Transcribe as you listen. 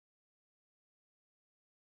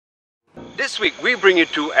This week we bring you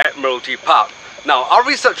to Admiralty Park. Now our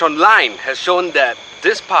research online has shown that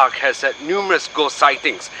this park has had numerous ghost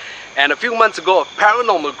sightings, and a few months ago a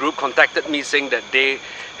paranormal group contacted me saying that they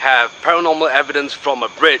have paranormal evidence from a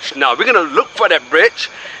bridge. Now we're going to look for that bridge,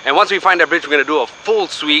 and once we find that bridge we're going to do a full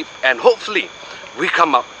sweep and hopefully we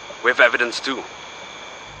come up with evidence too.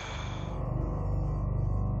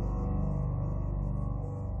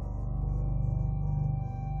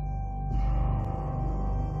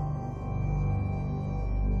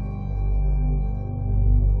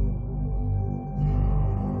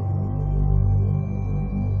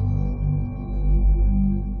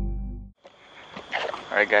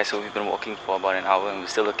 Alright guys, so we've been walking for about an hour and we're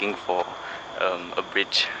still looking for a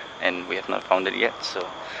bridge and we have not found it yet, so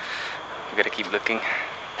we gotta keep looking.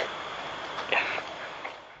 Yeah.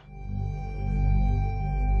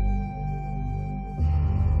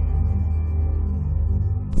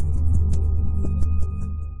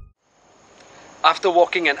 After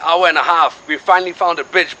walking an hour and a half, we finally found a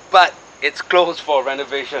bridge, but it's closed for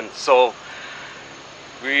renovation, so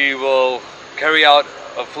we will carry out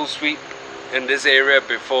a full sweep in this area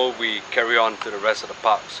before we carry on to the rest of the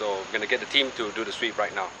park. So we're gonna get the team to do the sweep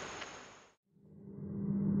right now.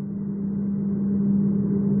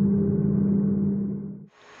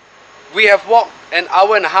 We have walked an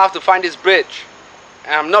hour and a half to find this bridge,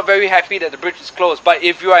 and I'm not very happy that the bridge is closed. But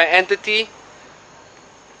if you are an entity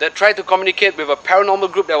that tried to communicate with a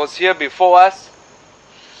paranormal group that was here before us,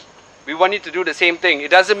 we want you to do the same thing.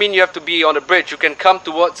 It doesn't mean you have to be on the bridge. You can come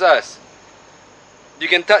towards us. You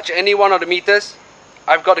can touch any one of the meters.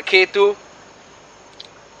 I've got a K2.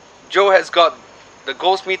 Joe has got the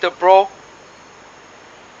Ghost Meter Pro.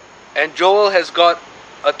 And Joel has got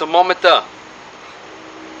a thermometer.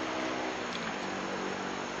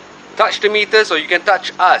 Touch the meters or you can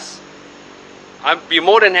touch us. I'd be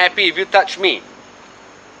more than happy if you touch me.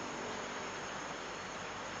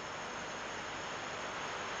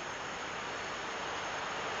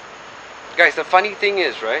 Guys, the funny thing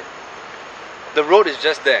is, right? The road is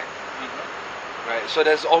just there, right? So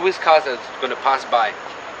there's always cars that's going to pass by.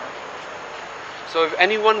 So if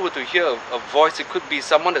anyone were to hear a voice, it could be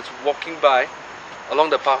someone that's walking by along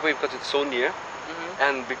the pathway because it's so near,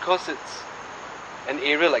 and because it's an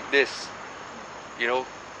area like this, you know,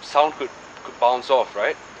 sound could bounce off,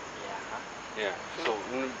 right? Yeah. So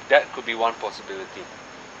that could be one possibility.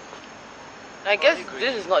 I guess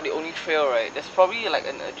this is not the only trail, right? There's probably like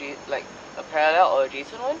a parallel or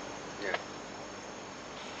adjacent one. Yeah.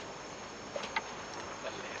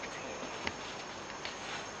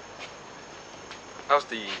 How's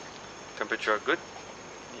the temperature? Good?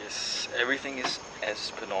 Yes, everything is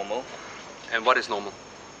as per normal. And what is normal?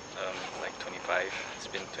 Like 25. It's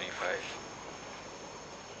been 25.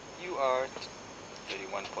 You are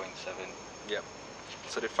 31.7. Yep.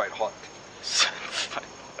 Certified hot.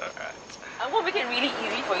 Alright. I'm gonna make it really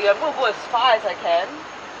easy for you. I'm gonna go as far as I can.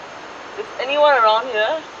 Is anyone around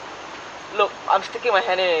here? Look, I'm sticking my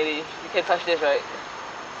hand in already. You can touch this, right?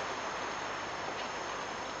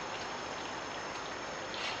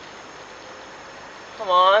 Come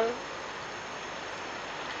on.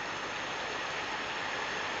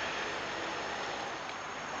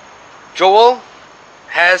 Joel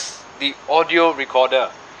has the audio recorder.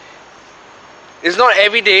 It's not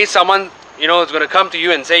every day someone, you know, is going to come to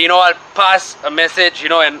you and say, you know what, pass a message, you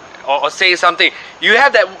know, and or say something. You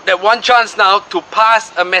have that one chance now to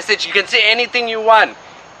pass a message. You can say anything you want.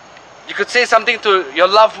 You could say something to your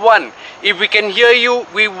loved one. If we can hear you,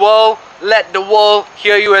 we will let the world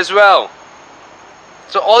hear you as well.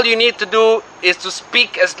 So all you need to do is to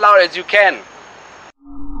speak as loud as you can.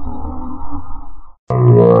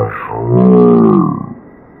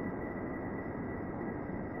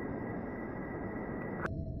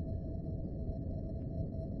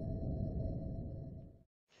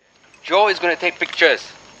 Joe is going to take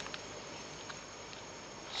pictures.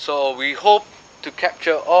 So we hope to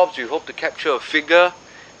capture orbs, we hope to capture a figure.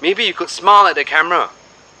 Maybe you could smile at the camera.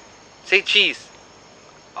 Say cheese.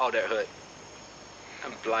 Oh, that hurt.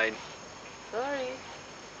 I'm blind. Sorry.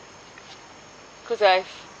 Because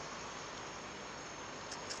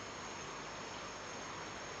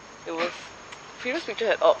it was... previous picture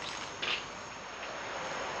had ops.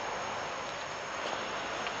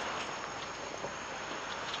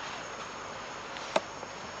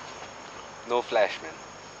 No flash, man.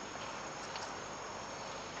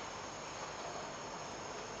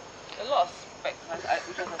 A lot of specs,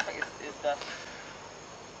 which I suspect is dust.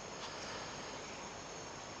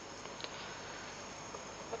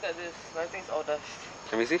 Look at this, I think it's all dust.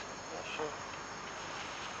 Let me see. Yeah, sure.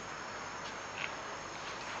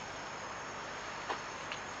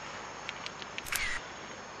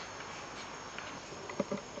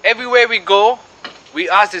 everywhere we go, we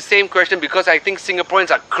ask the same question because I think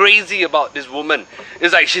Singaporeans are crazy about this woman.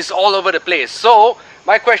 It's like she's all over the place. So,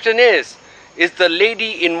 my question is the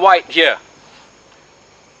lady in white here?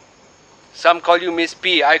 Some call you Miss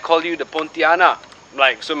P, I call you the Pontiana.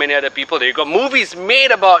 Like so many other people, they got movies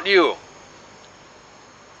made about you.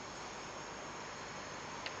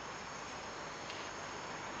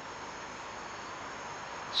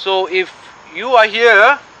 So if you are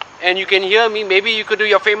here and you can hear me, maybe you could do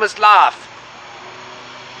your famous laugh.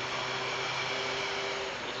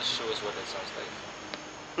 You just show us what that sounds like.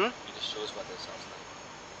 Hmm? You just show us what that sounds like.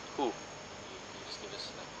 Who? You just give us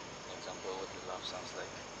like an example of what the laugh sounds like.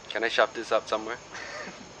 Can I shove this up somewhere?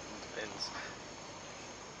 Depends.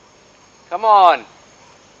 Come on.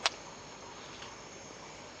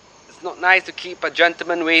 It's not nice to keep a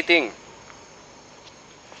gentleman waiting.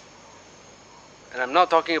 And I'm not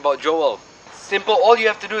talking about Joel. Simple, all you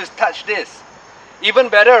have to do is touch this. Even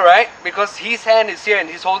better, right? Because his hand is here and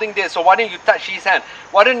he's holding this. So why don't you touch his hand?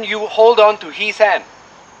 Why don't you hold on to his hand?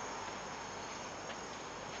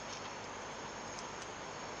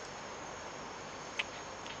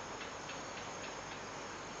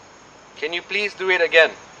 Can you please do it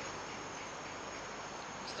again?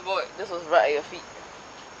 Mr. Boy, this was right at your feet.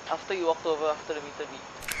 After you walked over, after the meter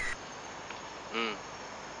beat.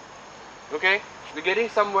 Okay, we're getting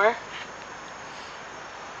somewhere.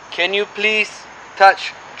 Can you please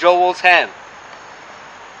touch Joel's hand?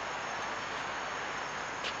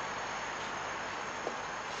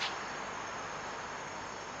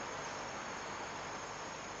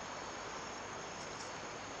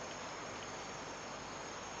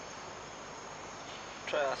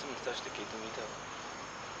 Try asking him to touch the K2 meter.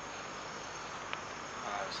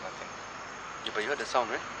 There's nothing. Yeah, but you heard the sound,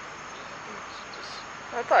 right? Yeah, I think it's just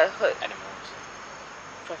I thought I heard animals.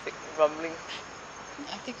 traffic rumbling.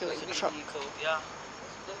 I think it was Like a big truck. vehicle, yeah.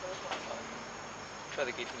 Try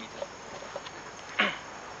the K2 meter.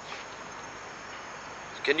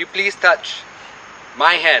 Can you please touch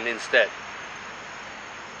my hand instead?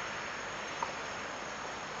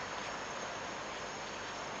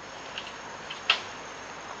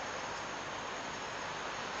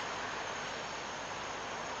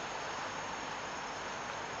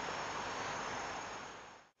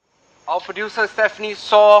 Our producer Stephanie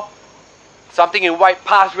saw something in white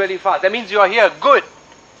pass really fast. That means you are here. Good.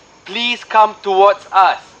 Please come towards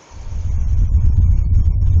us.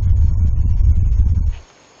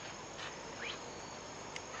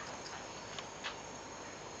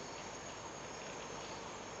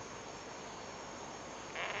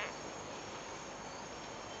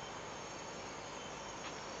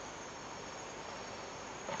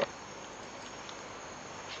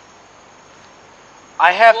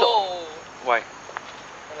 I have the... Whoa! Why?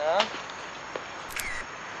 Hello?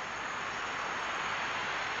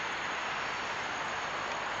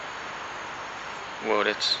 Whoa,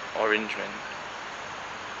 that's orange, man.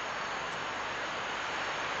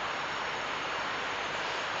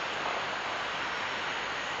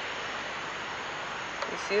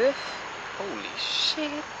 You see this? Holy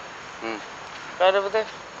shit. Right over there.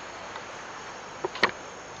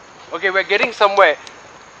 Okay, we're getting somewhere.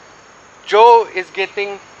 Joe is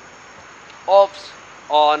getting orbs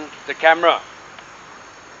on the camera.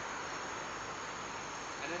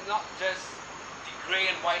 And it's not just the grey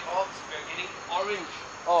and white orbs, we're getting orange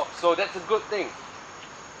orbs. So that's a good thing.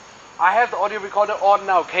 I have the audio recorder on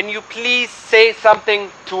now. Can you please say something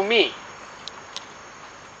to me?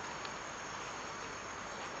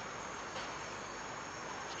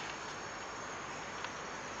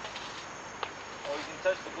 Oh, you can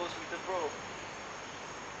touch the ghost meter probe.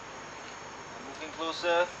 I'm moving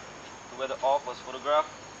closer to where the orb was photographed.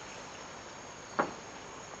 I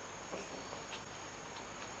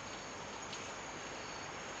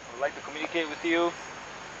would like to communicate with you.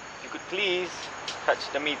 If you could please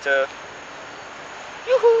touch the meter.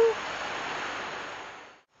 Yoo-hoo!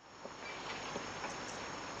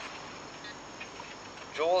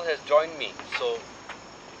 Joel has joined me, so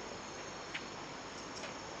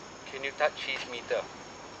can you touch his meter?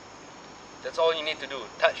 That's all you need to do.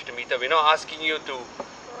 Touch the meter. We're not asking you to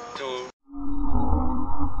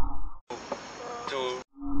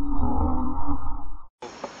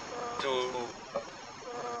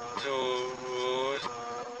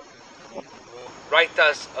write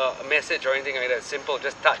us a message or anything like that. Simple,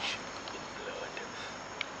 just touch.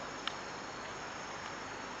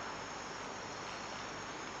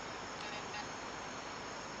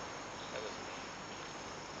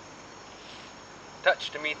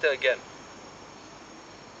 Touch the meter again.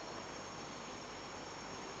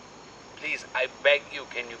 Please, I beg you,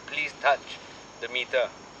 can you please touch the meter?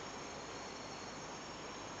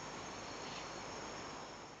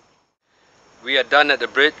 we are done at the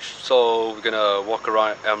bridge, so we're gonna walk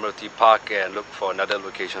around Admiralty Park and look for another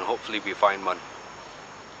location. Hopefully we find one.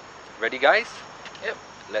 Ready guys? Yep.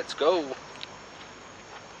 Let's go.